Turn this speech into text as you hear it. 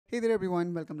Hey there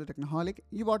everyone, welcome to Technoholic.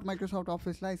 You bought Microsoft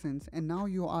Office license and now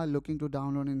you are looking to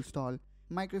download and install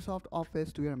Microsoft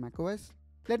Office to your macOS.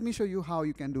 Let me show you how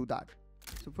you can do that.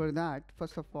 So for that,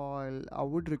 first of all, I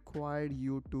would require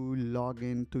you to log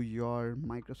in to your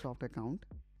Microsoft account.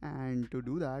 And to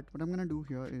do that, what I'm going to do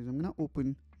here is I'm going to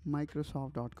open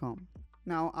Microsoft.com.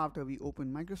 Now after we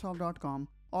open Microsoft.com,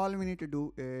 all we need to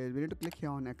do is we need to click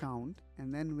here on account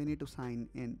and then we need to sign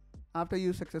in. After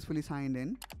you successfully signed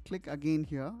in, click again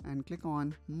here and click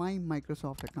on My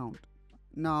Microsoft Account.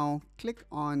 Now click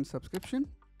on subscription.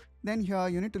 Then here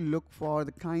you need to look for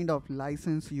the kind of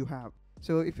license you have.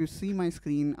 So if you see my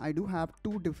screen, I do have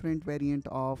two different variants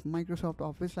of Microsoft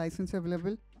Office license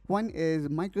available. One is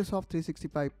Microsoft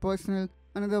 365 Personal,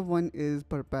 another one is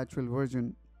Perpetual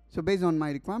version. So based on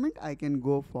my requirement, I can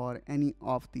go for any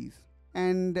of these.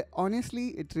 And honestly,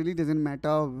 it really doesn't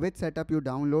matter which setup you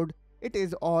download. It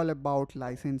is all about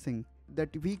licensing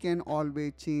that we can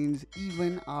always change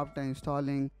even after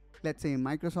installing, let's say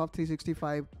Microsoft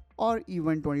 365 or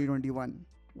even 2021.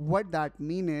 What that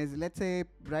means is, let's say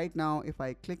right now if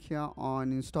I click here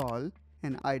on install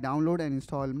and I download and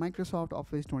install Microsoft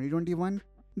Office 2021,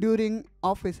 during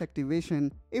Office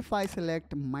activation, if I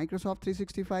select Microsoft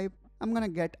 365, I'm gonna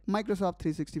get Microsoft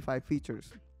 365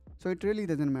 features. So it really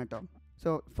doesn't matter.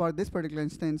 So for this particular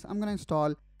instance, I'm gonna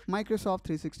install Microsoft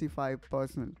 365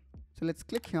 Personal. So let's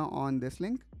click here on this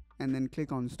link and then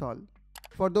click on install.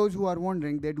 For those who are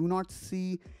wondering, they do not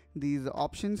see these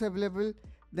options available,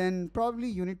 then probably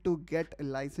you need to get a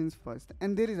license first.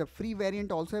 And there is a free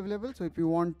variant also available. So if you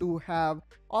want to have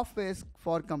Office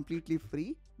for completely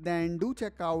free, then do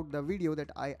check out the video that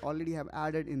I already have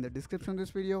added in the description of this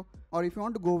video. Or if you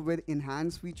want to go with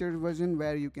enhanced featured version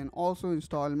where you can also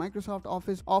install Microsoft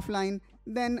Office offline,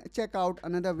 then check out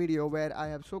another video where I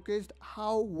have showcased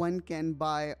how one can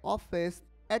buy Office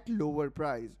at lower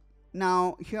price.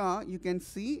 Now here you can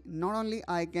see not only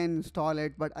I can install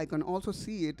it, but I can also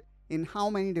see it in how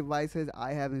many devices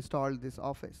I have installed this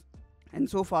Office. And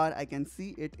so far I can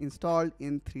see it installed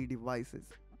in 3 devices.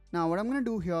 Now what I'm going to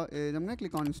do here is I'm going to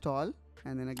click on install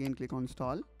and then again click on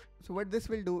install. So what this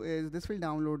will do is this will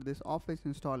download this Office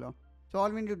installer. So all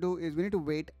we need to do is we need to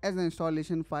wait, as the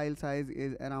installation file size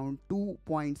is around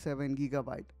 2.7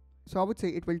 gigabyte. So I would say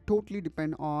it will totally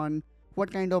depend on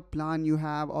what kind of plan you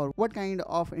have or what kind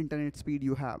of internet speed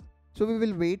you have. So we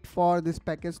will wait for this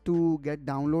package to get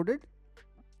downloaded.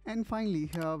 And finally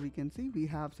here we can see we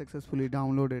have successfully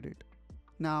downloaded it.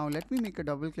 Now let me make a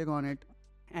double click on it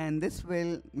and this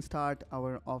will start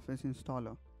our Office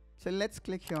installer. So let's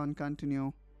click here on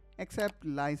continue, accept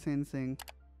licensing,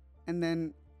 and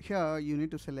then here you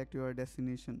need to select your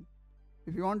destination.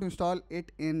 If you want to install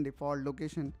it in default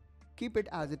location, keep it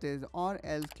as it is, or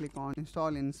else click on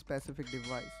install in specific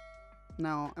device.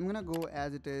 Now I'm gonna go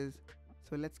as it is,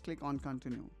 so let's click on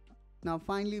continue. Now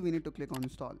finally we need to click on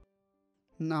install.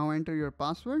 Now enter your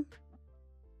password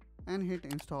and hit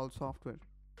install software.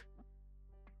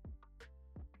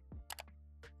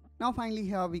 Now finally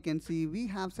here we can see we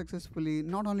have successfully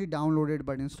not only downloaded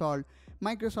but installed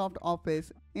Microsoft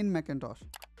Office in Macintosh.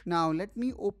 Now let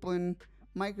me open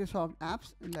Microsoft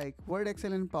apps like Word,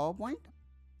 Excel and PowerPoint.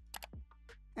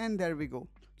 And there we go.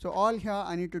 So all here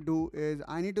I need to do is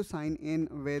I need to sign in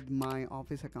with my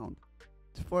Office account.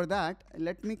 So for that,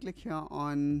 let me click here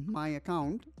on my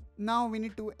account. Now we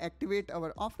need to activate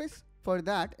our Office. For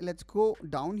that, let's go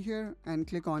down here and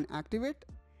click on activate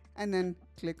and then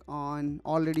click on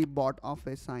already bought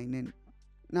Office sign in.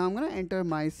 Now I'm going to enter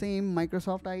my same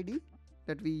Microsoft ID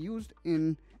that we used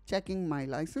in checking my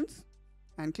license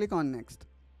and click on next.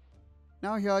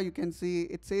 Now here you can see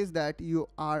it says that you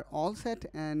are all set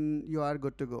and you are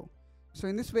good to go. So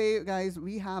in this way guys,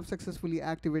 we have successfully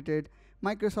activated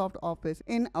Microsoft Office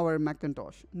in our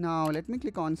Macintosh. Now let me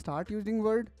click on start using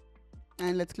Word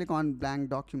and let's click on blank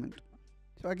document.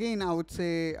 So again, I would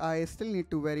say I still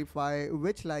need to verify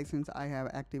which license I have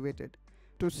activated.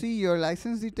 To see your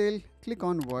license detail, click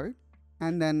on Word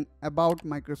and then about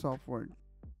Microsoft Word.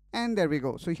 And there we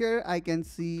go. So here I can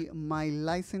see my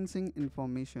licensing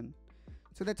information.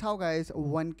 So that's how guys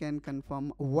one can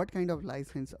confirm what kind of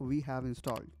license we have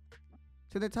installed.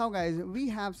 So that's how guys we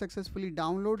have successfully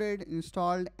downloaded,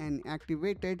 installed and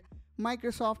activated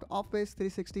Microsoft Office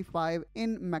 365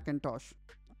 in Macintosh.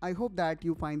 I hope that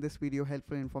you find this video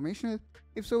helpful and informational.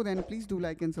 If so, then please do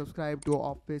like and subscribe to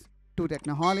Office to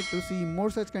Technoholic to see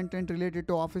more such content related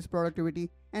to Office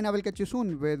productivity. And I will catch you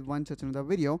soon with one such another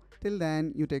video. Till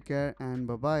then, you take care and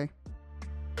bye-bye.